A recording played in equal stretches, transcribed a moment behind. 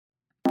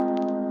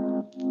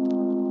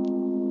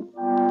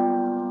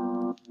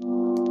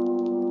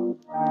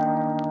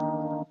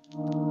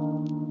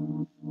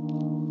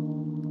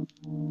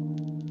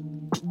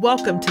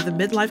Welcome to the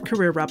Midlife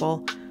Career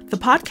Rebel, the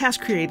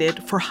podcast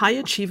created for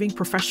high-achieving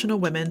professional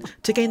women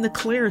to gain the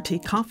clarity,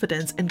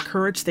 confidence, and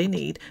courage they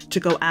need to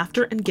go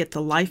after and get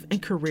the life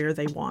and career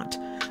they want.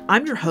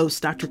 I'm your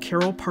host, Dr.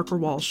 Carol Parker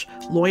Walsh,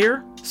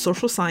 lawyer,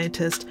 social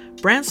scientist,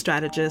 brand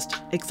strategist,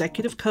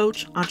 executive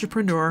coach,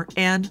 entrepreneur,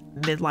 and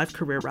midlife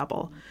career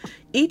rebel.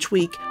 Each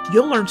week,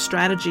 you'll learn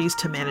strategies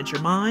to manage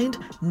your mind,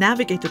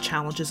 navigate the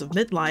challenges of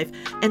midlife,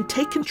 and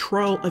take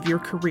control of your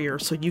career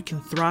so you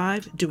can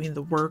thrive doing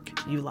the work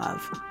you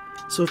love.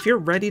 So if you're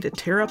ready to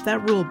tear up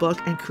that rule book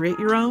and create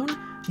your own,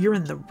 you're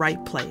in the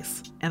right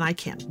place, and I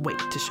can't wait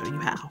to show you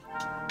how.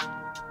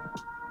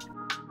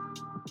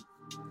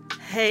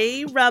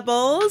 Hey,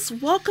 Rebels!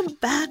 Welcome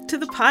back to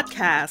the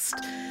podcast.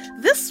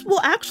 This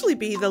will actually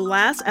be the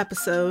last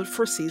episode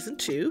for season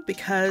 2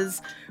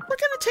 because we're going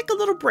to take a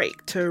little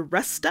break to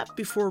rest up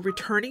before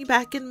returning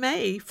back in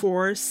May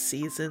for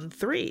season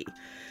 3.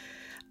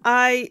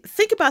 I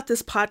think about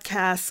this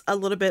podcast a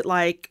little bit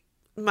like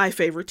my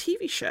favorite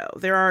TV show.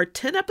 There are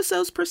 10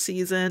 episodes per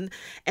season,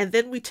 and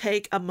then we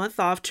take a month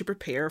off to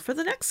prepare for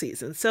the next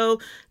season. So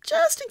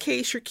just in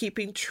case you're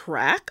keeping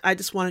track, I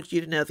just wanted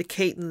you to know the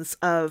cadence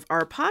of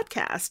our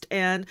podcast.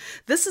 And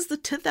this is the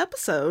 10th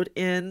episode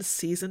in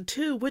season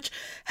 2, which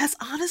has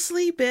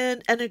honestly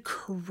been an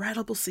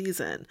incredible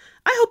season.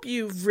 I hope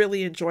you've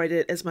really enjoyed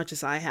it as much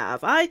as I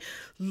have. I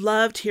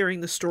loved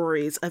hearing the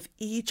stories of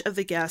each of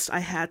the guests I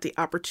had the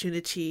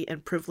opportunity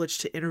and privilege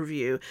to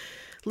interview,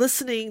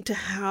 listening to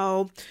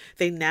how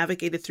they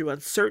navigated through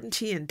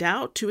uncertainty and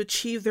doubt to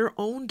achieve their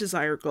own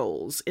desired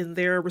goals in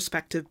their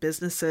respective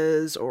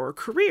businesses or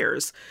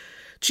careers,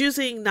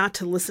 choosing not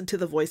to listen to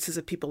the voices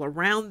of people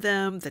around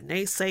them, the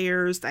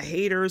naysayers, the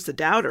haters, the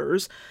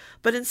doubters,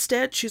 but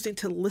instead choosing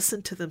to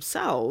listen to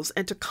themselves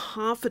and to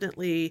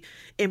confidently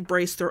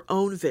embrace their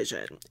own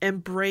vision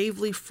and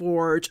bravely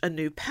forge a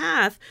new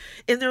path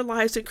in their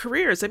lives and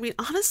careers. I mean,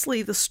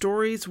 honestly, the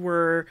stories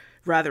were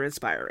rather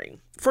inspiring.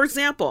 For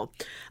example,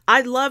 I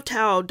loved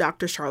how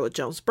Dr. Charlotte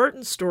Jones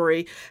Burton's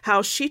story,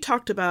 how she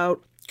talked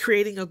about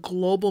creating a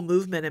global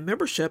movement and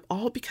membership,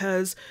 all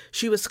because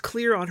she was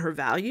clear on her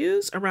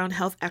values around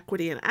health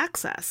equity and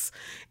access,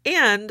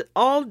 and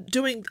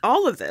doing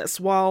all of this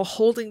while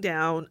holding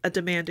down a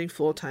demanding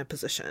full-time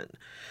position.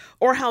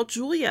 Or how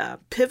Julia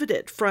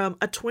pivoted from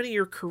a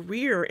 20-year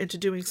career into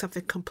doing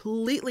something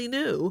completely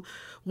new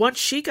once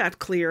she got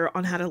clear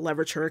on how to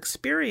leverage her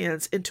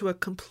experience into a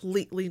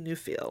completely new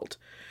field.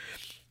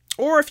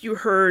 Or if you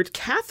heard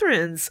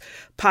Catherine's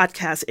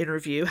podcast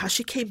interview, how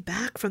she came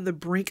back from the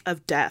brink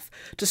of death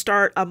to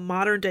start a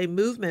modern day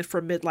movement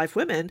for midlife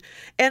women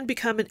and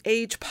become an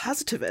age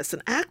positivist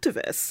and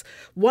activist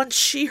once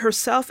she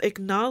herself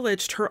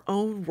acknowledged her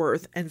own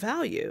worth and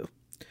value.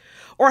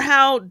 Or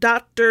how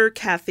Dr.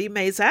 Kathy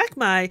Mazak,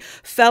 my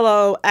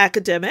fellow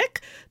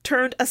academic,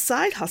 turned a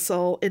side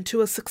hustle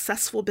into a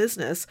successful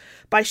business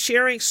by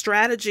sharing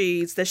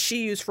strategies that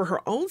she used for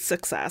her own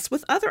success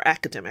with other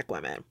academic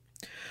women.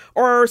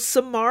 Or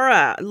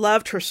Samara,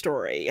 loved her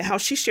story, how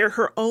she shared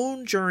her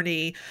own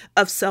journey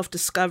of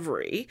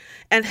self-discovery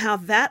and how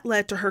that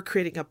led to her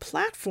creating a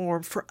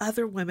platform for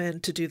other women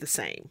to do the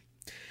same.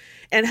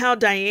 And how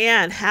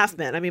Diane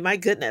Halfman, I mean, my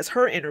goodness,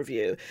 her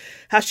interview,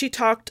 how she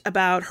talked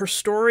about her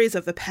stories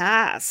of the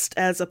past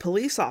as a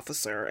police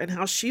officer and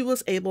how she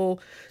was able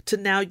to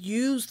now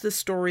use the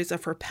stories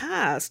of her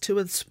past to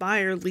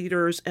inspire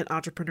leaders and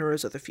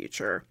entrepreneurs of the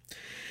future.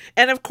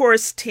 And of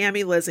course,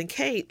 Tammy, Liz, and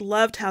Kate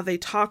loved how they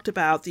talked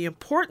about the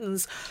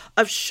importance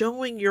of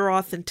showing your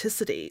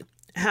authenticity,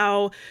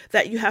 how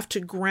that you have to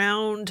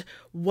ground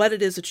what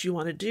it is that you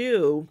want to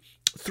do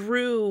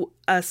through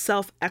a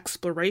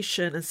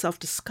self-exploration and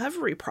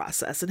self-discovery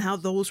process, and how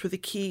those were the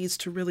keys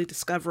to really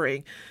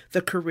discovering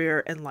the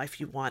career and life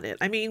you wanted.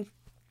 I mean,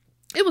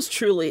 it was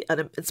truly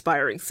an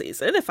inspiring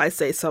season, if I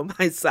say so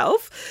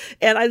myself.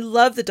 And I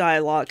love the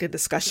dialogue and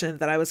discussion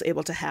that I was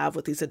able to have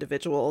with these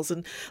individuals.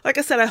 And like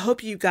I said, I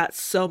hope you got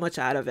so much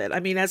out of it. I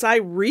mean, as I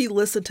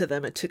re-listened to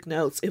them and took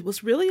notes, it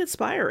was really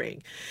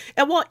inspiring.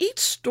 And while each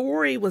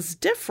story was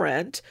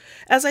different,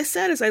 as I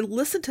said, as I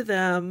listened to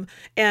them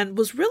and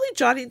was really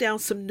jotting down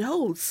some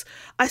notes,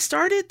 I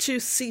started to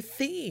see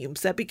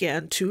themes that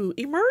began to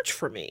emerge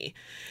for me.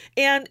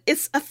 And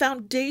it's a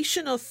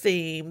foundational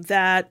theme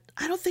that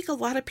I don't think a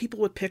lot of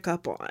people would pick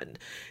up on,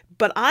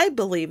 but I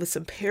believe it's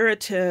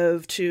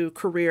imperative to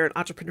career and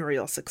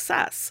entrepreneurial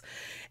success.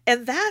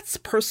 And that's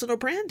personal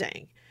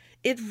branding.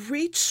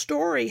 Each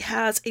story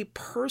has a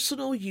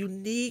personal,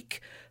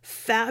 unique,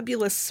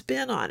 fabulous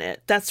spin on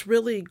it that's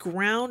really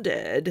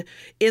grounded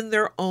in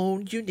their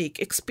own unique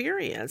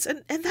experience.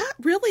 And that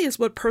really is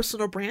what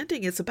personal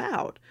branding is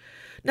about.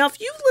 Now,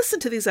 if you've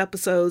listened to these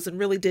episodes and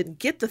really didn't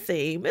get the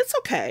theme, it's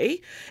okay.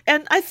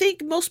 And I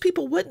think most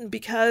people wouldn't,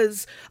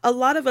 because a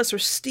lot of us are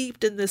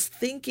steeped in this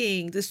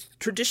thinking, this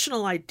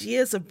traditional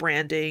ideas of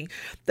branding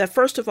that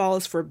first of all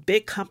is for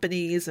big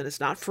companies and it's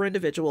not for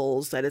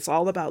individuals, that it's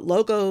all about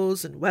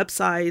logos and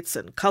websites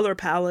and color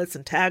palettes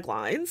and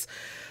taglines.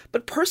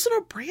 But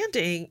personal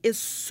branding is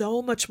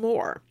so much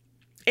more.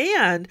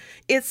 And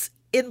it's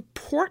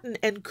important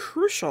and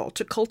crucial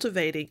to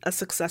cultivating a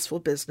successful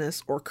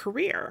business or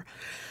career.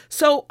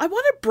 So I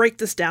want to break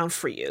this down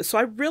for you. So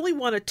I really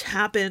want to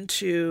tap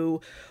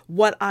into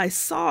what I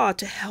saw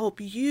to help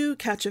you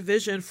catch a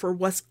vision for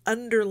what's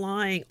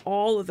underlying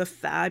all of the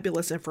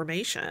fabulous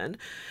information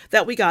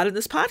that we got in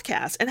this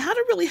podcast, and how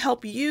to really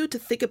help you to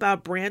think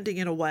about branding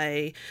in a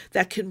way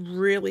that can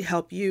really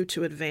help you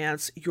to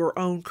advance your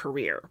own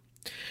career.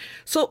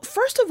 So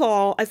first of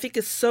all, I think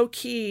it's so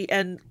key,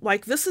 and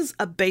like this is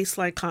a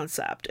baseline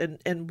concept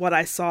and what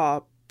I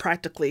saw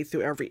practically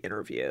through every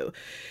interview,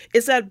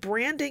 is that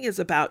branding is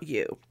about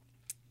you.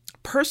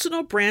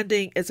 Personal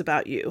branding is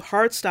about you.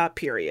 Hard stop,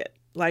 period.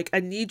 Like, I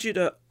need you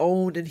to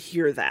own and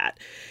hear that.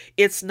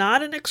 It's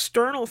not an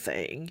external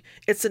thing,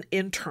 it's an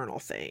internal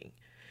thing.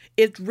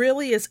 It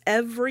really is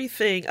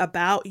everything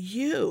about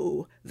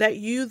you that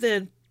you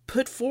then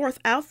put forth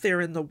out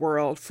there in the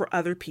world for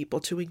other people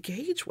to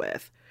engage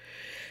with.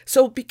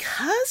 So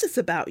because it's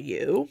about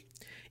you,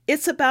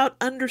 it's about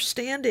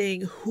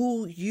understanding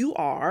who you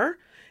are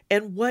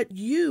and what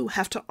you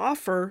have to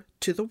offer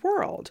to the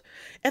world.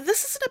 And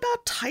this isn't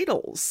about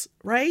titles,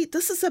 right?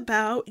 This is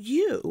about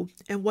you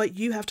and what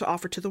you have to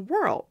offer to the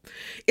world.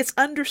 It's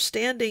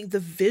understanding the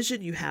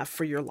vision you have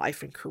for your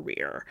life and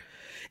career,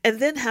 and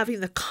then having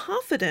the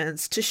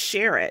confidence to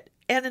share it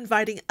and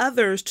inviting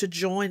others to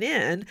join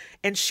in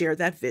and share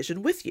that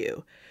vision with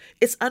you.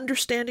 It's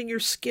understanding your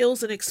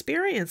skills and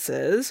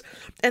experiences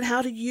and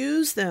how to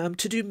use them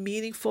to do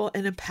meaningful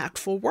and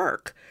impactful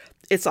work.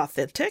 It's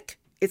authentic,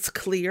 it's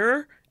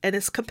clear, and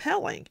it's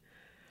compelling.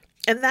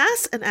 And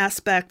that's an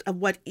aspect of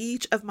what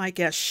each of my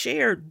guests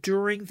shared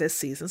during this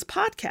season's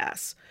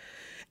podcast.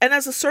 And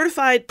as a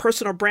certified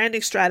personal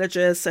branding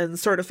strategist and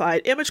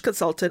certified image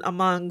consultant,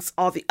 amongst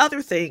all the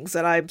other things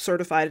that I'm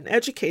certified and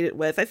educated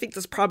with, I think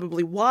that's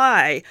probably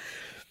why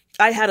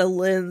I had a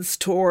lens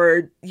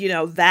toward,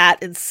 that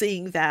and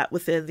seeing that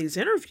within these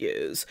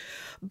interviews.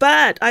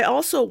 But I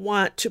also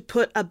want to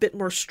put a bit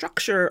more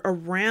structure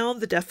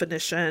around the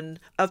definition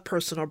of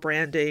personal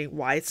branding,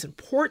 why it's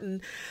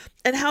important,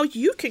 and how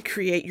you can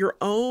create your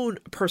own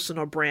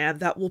personal brand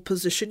that will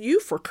position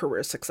you for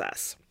career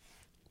success.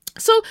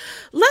 So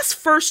let's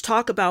first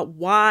talk about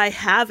why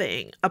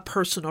having a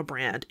personal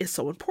brand is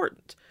so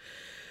important.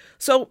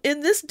 So in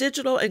this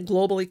digital and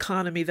global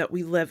economy that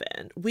we live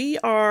in, we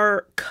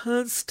are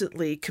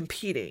constantly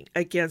competing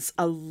against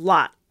a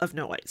lot of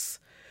noise,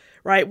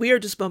 right? We are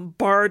just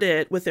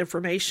bombarded with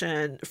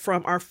information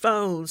from our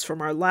phones,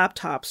 from our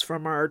laptops,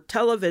 from our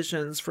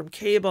televisions, from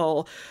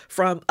cable,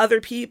 from other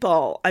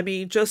people. I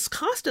mean, just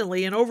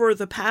constantly. And over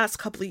the past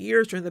couple of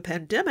years during the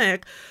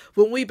pandemic,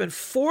 when we've been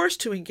forced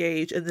to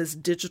engage in this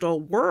digital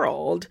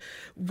world,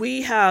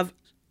 we have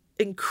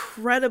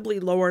incredibly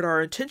lowered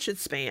our attention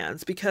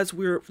spans because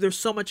there's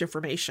so much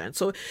information.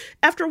 So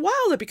after a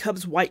while, it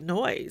becomes white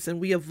noise and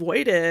we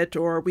avoid it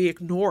or we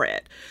ignore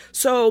it.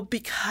 So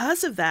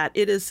because of that,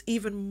 it is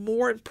even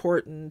more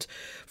important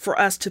for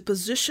us to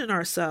position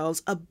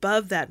ourselves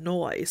above that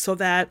noise so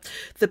that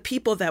the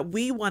people that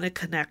we want to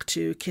connect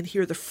to can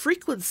hear the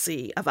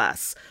frequency of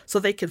us, so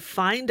they can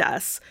find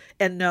us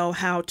and know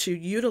how to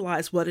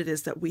utilize what it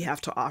is that we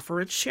have to offer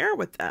and share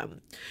with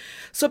them.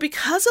 So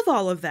because of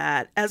all of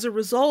that, as a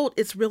result,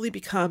 it's really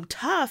become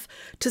tough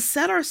to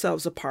set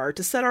ourselves apart,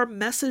 to set our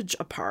message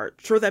apart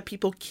so that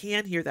people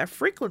can hear that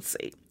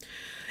frequency.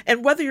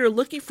 And whether you're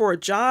looking for a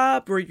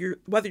job or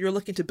whether you're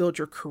looking to build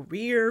your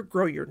career,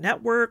 grow your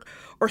network,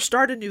 or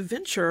start a new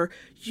venture,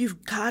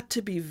 you've got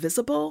to be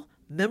visible,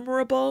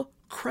 memorable,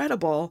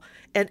 credible,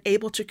 and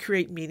able to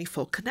create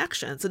meaningful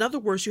connections. In other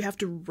words, you have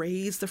to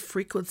raise the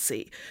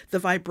frequency, the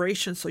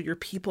vibration, so your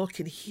people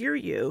can hear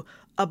you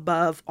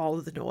above all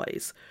of the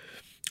noise.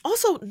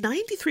 Also,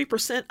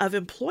 93% of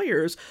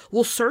employers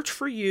will search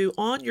for you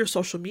on your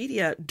social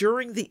media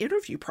during the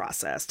interview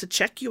process to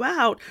check you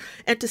out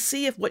and to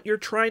see if what you're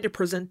trying to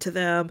present to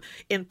them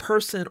in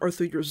person or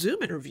through your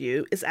Zoom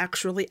interview is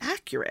actually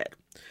accurate.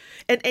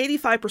 And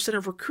 85%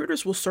 of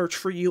recruiters will search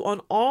for you on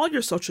all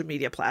your social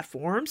media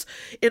platforms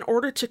in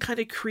order to kind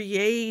of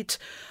create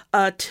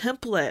a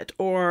template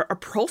or a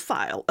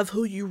profile of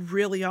who you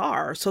really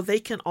are, so they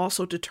can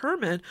also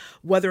determine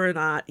whether or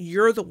not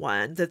you're the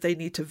one that they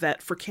need to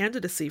vet for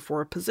candidacy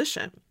for a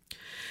position.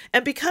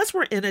 And because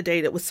we're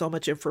inundated with so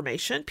much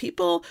information,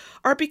 people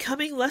are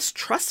becoming less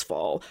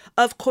trustful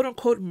of quote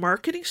unquote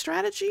marketing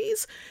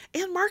strategies.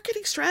 And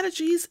marketing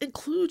strategies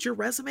include your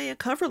resume and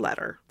cover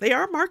letter. They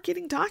are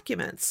marketing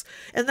documents.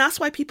 And that's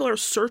why people are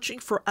searching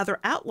for other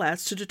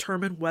outlets to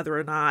determine whether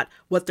or not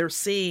what they're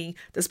seeing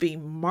that's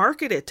being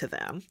marketed to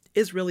them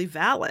is really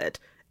valid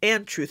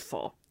and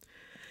truthful.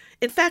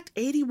 In fact,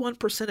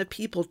 81% of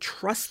people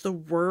trust the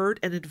word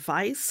and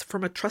advice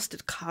from a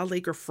trusted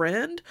colleague or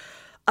friend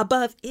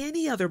above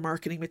any other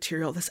marketing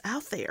material that's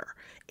out there.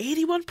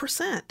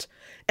 81%.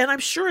 And I'm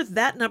sure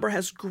that number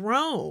has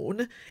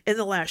grown in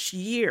the last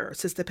year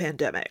since the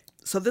pandemic.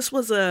 So this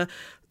was a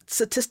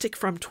statistic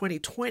from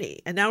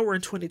 2020, and now we're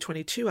in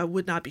 2022. I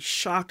would not be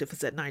shocked if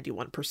it's at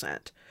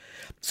 91%.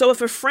 So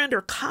if a friend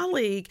or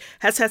colleague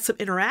has had some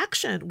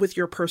interaction with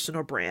your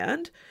personal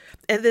brand,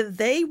 and then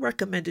they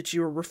recommended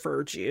you or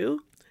referred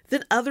you,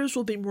 then others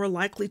will be more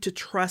likely to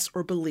trust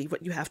or believe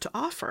what you have to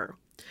offer.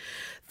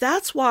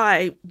 That's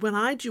why when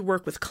I do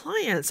work with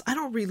clients, I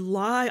don't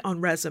rely on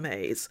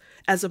resumes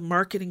as a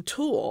marketing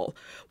tool.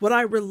 What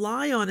I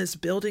rely on is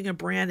building a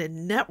brand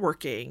and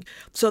networking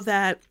so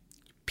that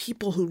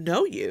people who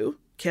know you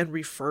can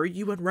refer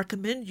you and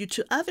recommend you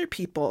to other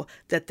people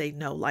that they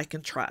know, like,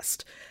 and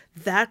trust.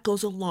 That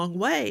goes a long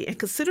way. And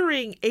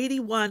considering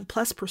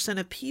 81+%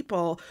 of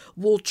people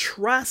will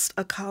trust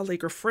a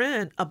colleague or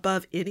friend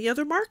above any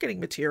other marketing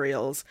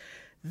materials,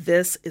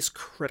 this is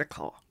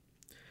critical.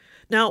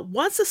 Now,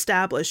 once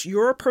established,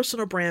 your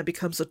personal brand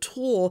becomes a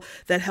tool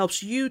that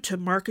helps you to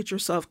market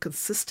yourself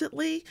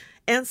consistently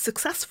and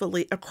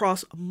successfully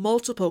across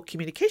multiple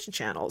communication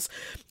channels,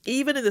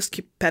 even in this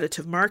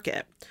competitive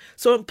market.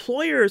 So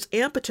employers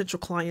and potential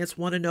clients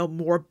want to know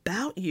more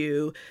about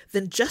you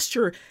than just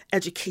your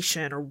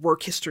education or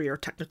work history or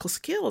technical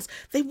skills.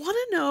 They want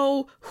to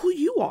know who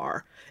you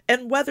are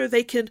and whether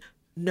they can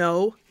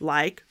know,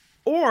 like,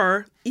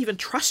 or even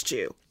trust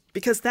you,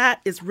 because that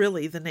is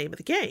really the name of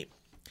the game.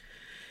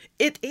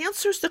 It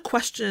answers the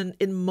question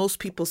in most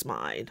people's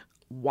mind,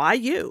 why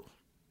you?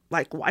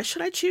 Like, why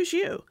should I choose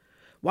you?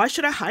 Why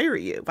should I hire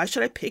you? Why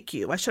should I pick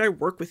you? Why should I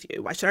work with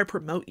you? Why should I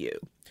promote you?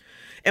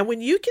 And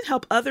when you can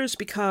help others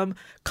become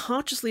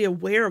consciously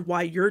aware of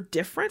why you're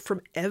different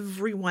from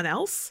everyone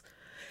else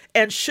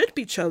and should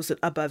be chosen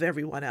above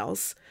everyone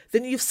else,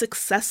 then you've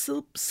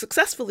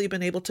successfully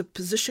been able to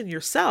position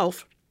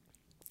yourself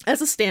as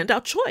a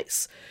standout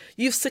choice.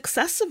 You've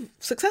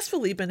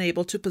successfully been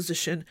able to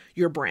position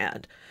your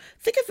brand.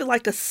 Think of it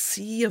like a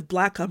sea of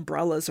black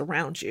umbrellas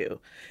around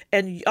you,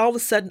 and all of a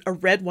sudden a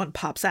red one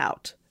pops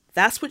out.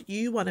 That's what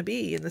you want to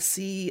be in the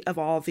sea of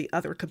all the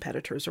other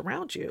competitors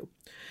around you.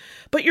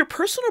 But your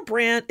personal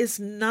brand is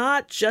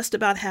not just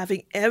about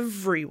having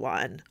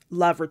everyone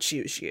love or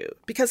choose you,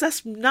 because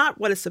that's not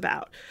what it's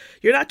about.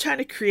 You're not trying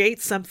to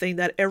create something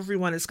that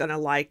everyone is going to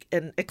like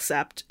and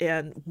accept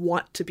and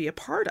want to be a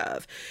part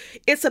of.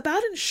 It's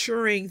about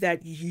ensuring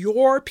that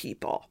your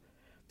people,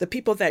 the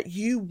people that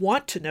you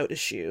want to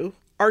notice you,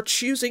 are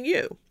choosing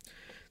you.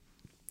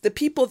 The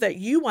people that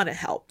you want to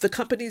help, the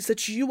companies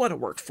that you want to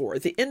work for,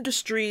 the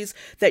industries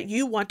that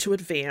you want to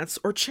advance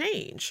or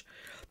change.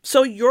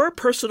 So your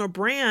personal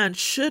brand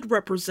should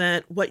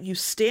represent what you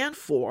stand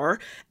for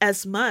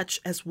as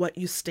much as what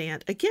you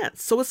stand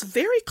against. So it's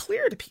very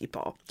clear to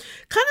people.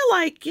 Kind of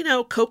like,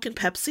 Coke and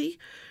Pepsi,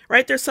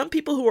 right? There's some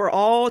people who are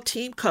all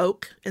Team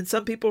Coke and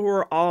some people who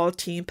are all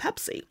Team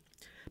Pepsi.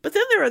 But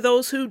then there are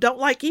those who don't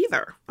like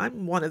either.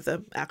 I'm one of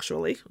them,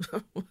 actually.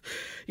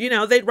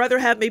 They'd rather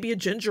have maybe a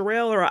ginger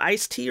ale or an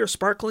iced tea or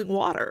sparkling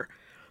water.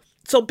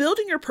 So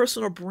building your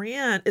personal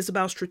brand is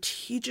about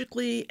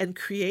strategically and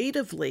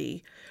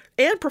creatively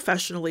and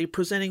professionally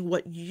presenting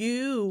what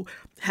you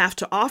have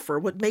to offer,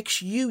 what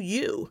makes you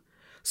you,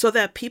 so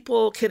that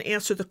people can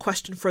answer the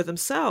question for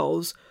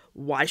themselves,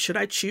 why should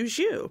I choose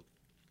you?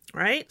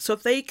 Right? So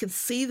if they can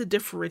see the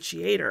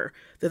differentiator,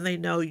 then they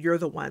know you're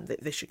the one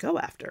that they should go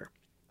after.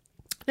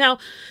 Now,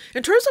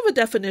 in terms of a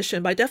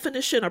definition, by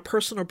definition, a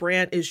personal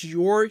brand is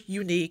your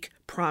unique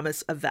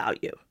promise of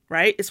value,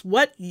 right? It's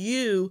what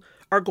you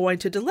are going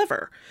to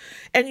deliver.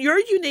 And your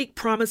unique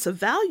promise of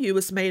value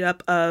is made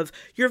up of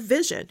your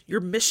vision, your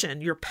mission,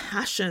 your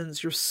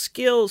passions, your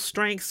skills,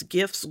 strengths,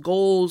 gifts,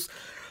 goals,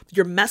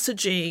 your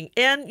messaging,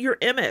 and your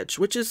image,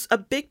 which is a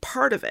big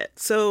part of it.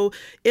 So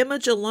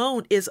image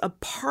alone is a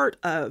part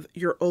of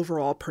your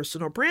overall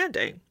personal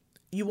branding.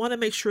 You want to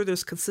make sure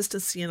there's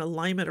consistency and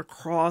alignment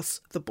across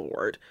the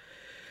board.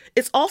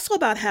 It's also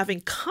about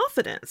having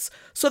confidence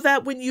so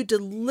that when you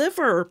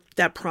deliver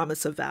that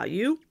promise of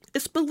value,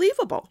 it's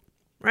believable,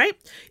 right?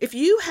 If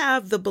you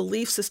have the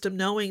belief system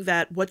knowing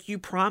that what you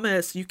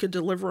promise you can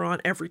deliver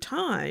on every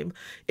time,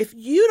 if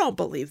you don't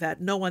believe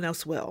that, no one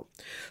else will.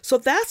 So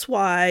that's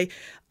why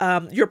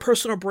your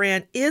personal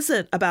brand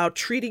isn't about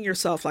treating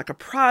yourself like a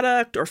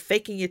product or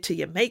faking it till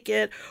you make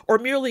it, or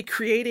merely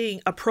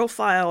creating a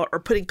profile or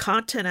putting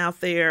content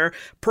out there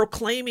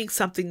proclaiming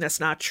something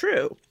that's not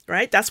true.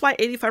 Right? That's why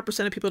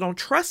 85% of people don't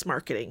trust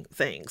marketing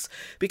things,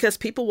 because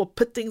people will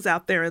put things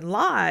out there and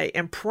lie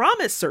and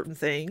promise certain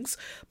things,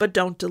 but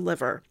don't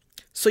deliver.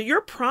 So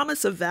your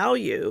promise of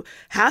value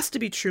has to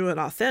be true and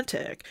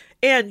authentic,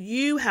 and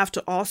you have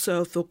to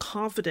also feel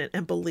confident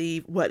and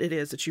believe what it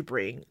is that you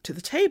bring to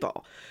the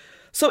table.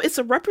 So it's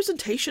a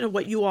representation of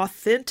what you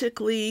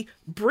authentically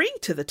bring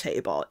to the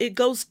table. It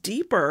goes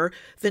deeper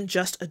than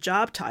just a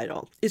job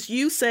title. It's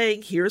you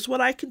saying, here's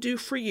what I can do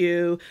for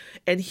you,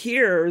 and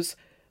here's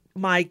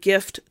my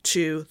gift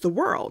to the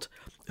world.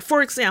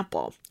 For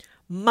example,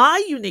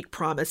 my unique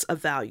promise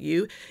of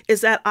value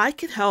is that I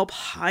can help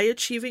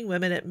high-achieving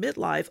women at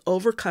midlife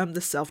overcome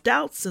the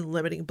self-doubts and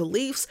limiting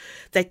beliefs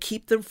that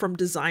keep them from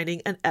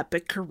designing an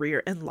epic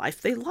career and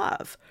life they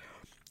love.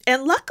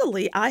 And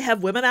luckily, I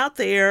have women out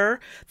there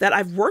that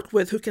I've worked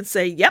with who can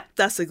say, yep,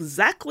 that's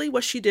exactly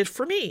what she did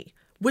for me,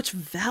 which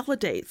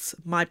validates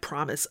my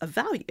promise of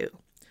value.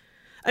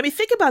 I mean,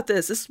 think about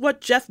this. This is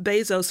what Jeff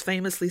Bezos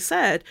famously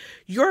said.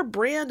 Your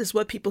brand is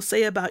what people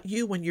say about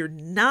you when you're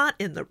not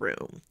in the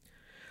room.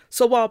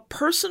 So while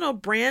personal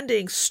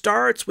branding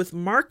starts with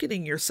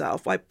marketing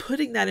yourself, by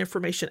putting that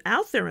information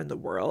out there in the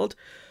world,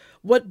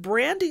 what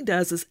branding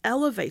does is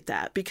elevate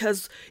that,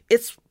 because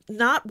it's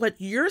not what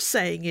you're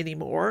saying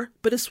anymore,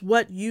 but it's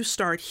what you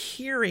start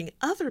hearing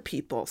other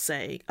people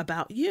saying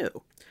about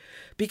you.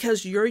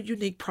 Because your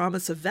unique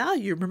promise of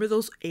value, remember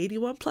those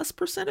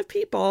 81+% of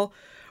people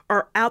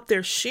are out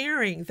there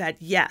sharing that,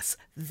 yes,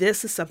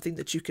 this is something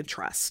that you can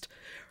trust.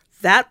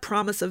 That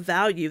promise of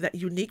value, that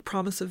unique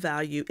promise of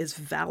value, is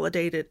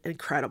validated and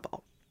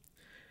credible,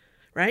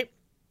 right?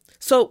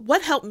 So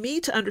what helped me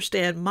to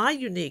understand my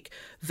unique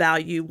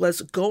value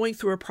was going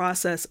through a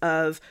process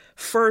of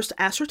first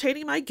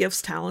ascertaining my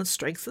gifts, talents,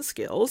 strengths, and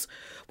skills,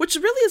 which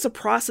really is a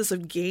process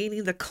of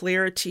gaining the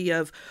clarity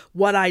of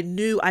what I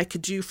knew I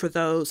could do for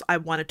those I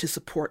wanted to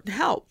support and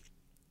help.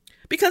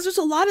 Because there's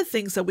a lot of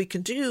things that we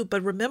can do,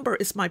 but remember,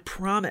 it's my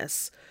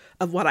promise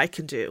of what I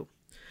can do.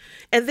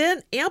 And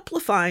then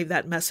amplifying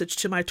that message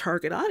to my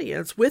target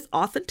audience with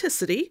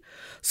authenticity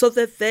so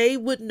that they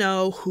would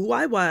know who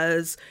I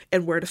was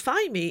and where to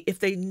find me if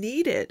they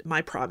needed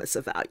my promise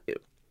of value.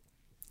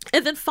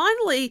 And then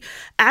finally,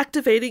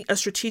 activating a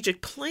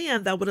strategic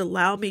plan that would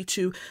allow me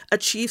to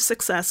achieve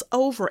success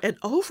over and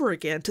over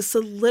again to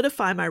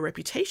solidify my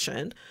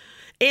reputation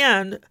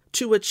and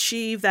to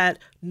achieve that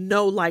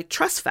know, like,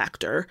 trust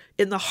factor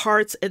in the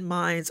hearts and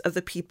minds of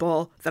the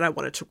people that I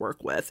wanted to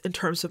work with in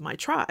terms of my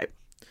tribe.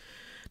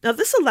 Now,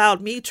 this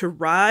allowed me to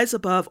rise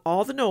above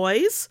all the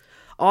noise,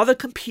 all the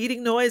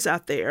competing noise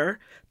out there,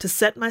 to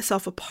set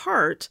myself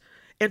apart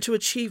and to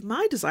achieve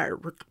my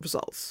desired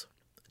results.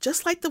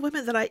 Just like the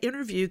women that I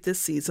interviewed this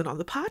season on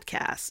the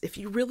podcast, if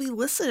you really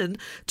listen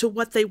to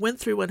what they went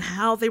through and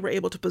how they were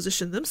able to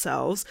position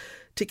themselves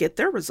to get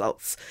their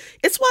results.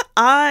 It's what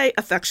I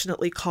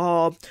affectionately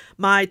call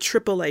my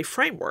AAA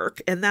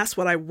framework, and that's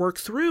what I work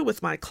through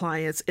with my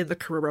clients in the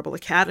Career Rebel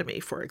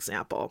Academy, for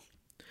example.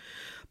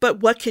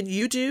 But what can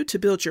you do to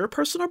build your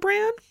personal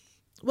brand?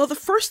 Well, the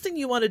first thing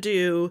you want to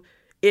do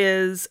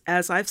is,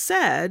 as I've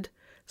said,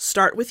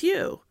 start with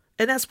you.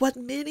 And that's what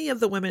many of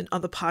the women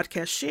on the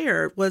podcast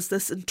shared, was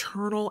this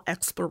internal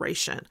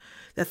exploration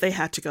that they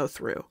had to go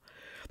through.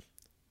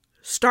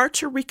 Start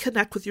to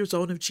reconnect with your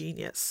zone of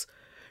genius.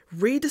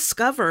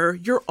 Rediscover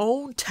your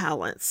own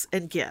talents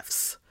and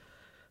gifts.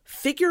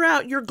 Figure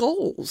out your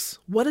goals.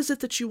 What is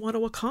it that you want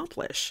to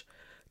accomplish?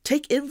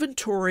 Take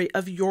inventory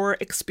of your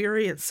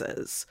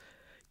experiences.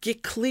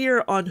 Get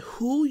clear on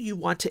who you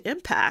want to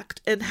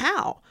impact and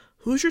how.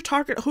 Who's your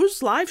target?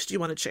 Whose lives do you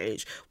want to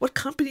change? What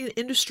company and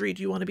industry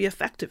do you want to be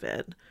effective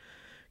in?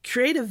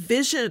 Create a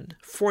vision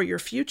for your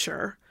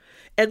future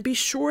and be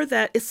sure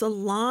that it's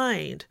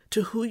aligned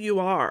to who you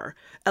are,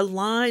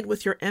 aligned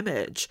with your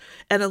image,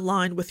 and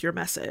aligned with your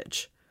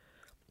message.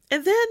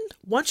 And then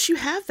once you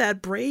have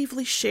that,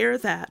 bravely share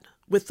that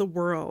with the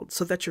world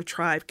so that your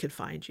tribe can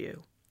find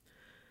you.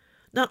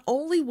 Not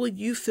only will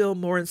you feel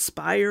more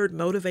inspired,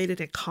 motivated,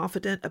 and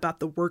confident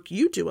about the work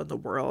you do in the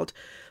world,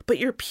 but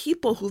your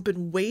people who've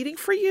been waiting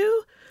for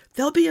you,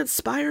 they'll be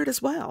inspired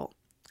as well.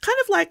 Kind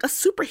of like a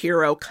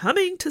superhero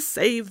coming to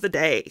save the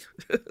day.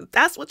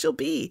 That's what you'll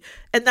be.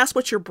 And that's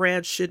what your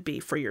brand should be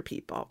for your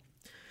people.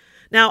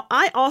 Now,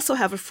 I also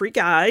have a free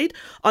guide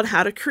on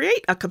how to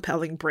create a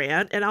compelling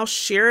brand, and I'll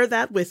share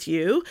that with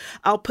you.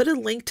 I'll put a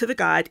link to the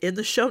guide in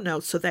the show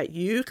notes so that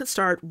you can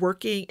start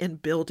working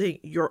and building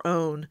your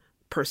own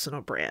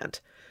personal brand.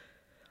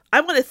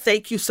 I want to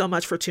thank you so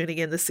much for tuning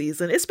in this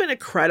season. It's been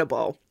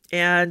incredible.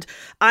 And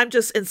I'm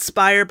just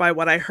inspired by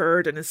what I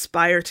heard and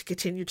inspired to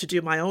continue to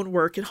do my own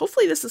work. And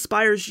hopefully this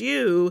inspires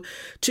you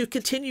to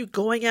continue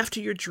going after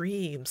your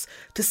dreams,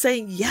 to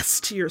saying yes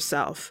to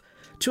yourself,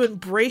 to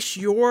embrace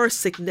your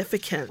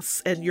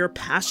significance and your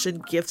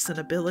passion, gifts, and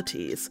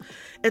abilities,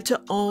 and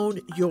to own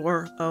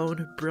your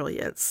own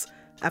brilliance.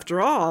 After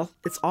all,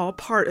 it's all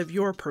part of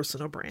your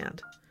personal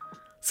brand.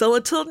 So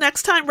until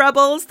next time,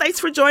 Rebels, thanks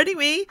for joining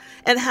me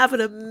and have an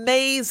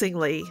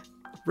amazingly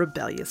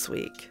rebellious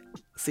week.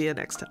 See you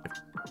next time.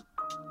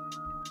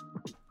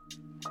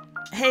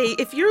 Hey,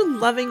 if you're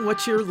loving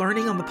what you're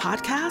learning on the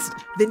podcast,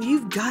 then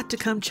you've got to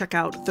come check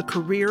out the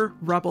Career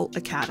Rebel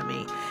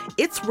Academy.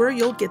 It's where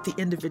you'll get the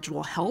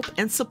individual help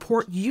and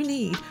support you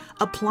need,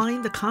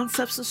 applying the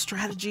concepts and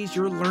strategies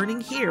you're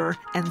learning here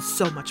and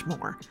so much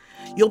more.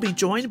 You'll be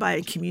joined by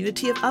a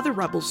community of other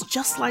rebels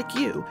just like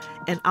you,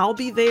 and I'll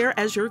be there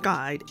as your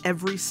guide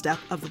every step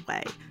of the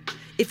way.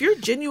 If you're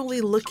genuinely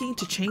looking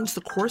to change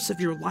the course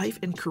of your life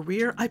and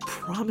career, I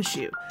promise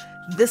you,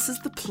 this is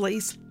the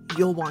place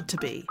you'll want to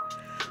be.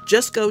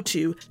 Just go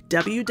to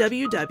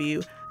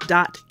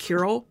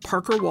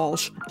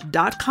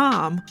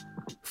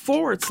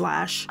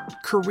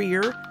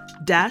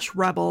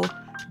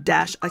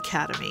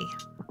www.carolparkerwalsh.com/career-rebel-academy.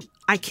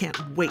 I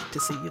can't wait to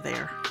see you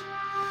there.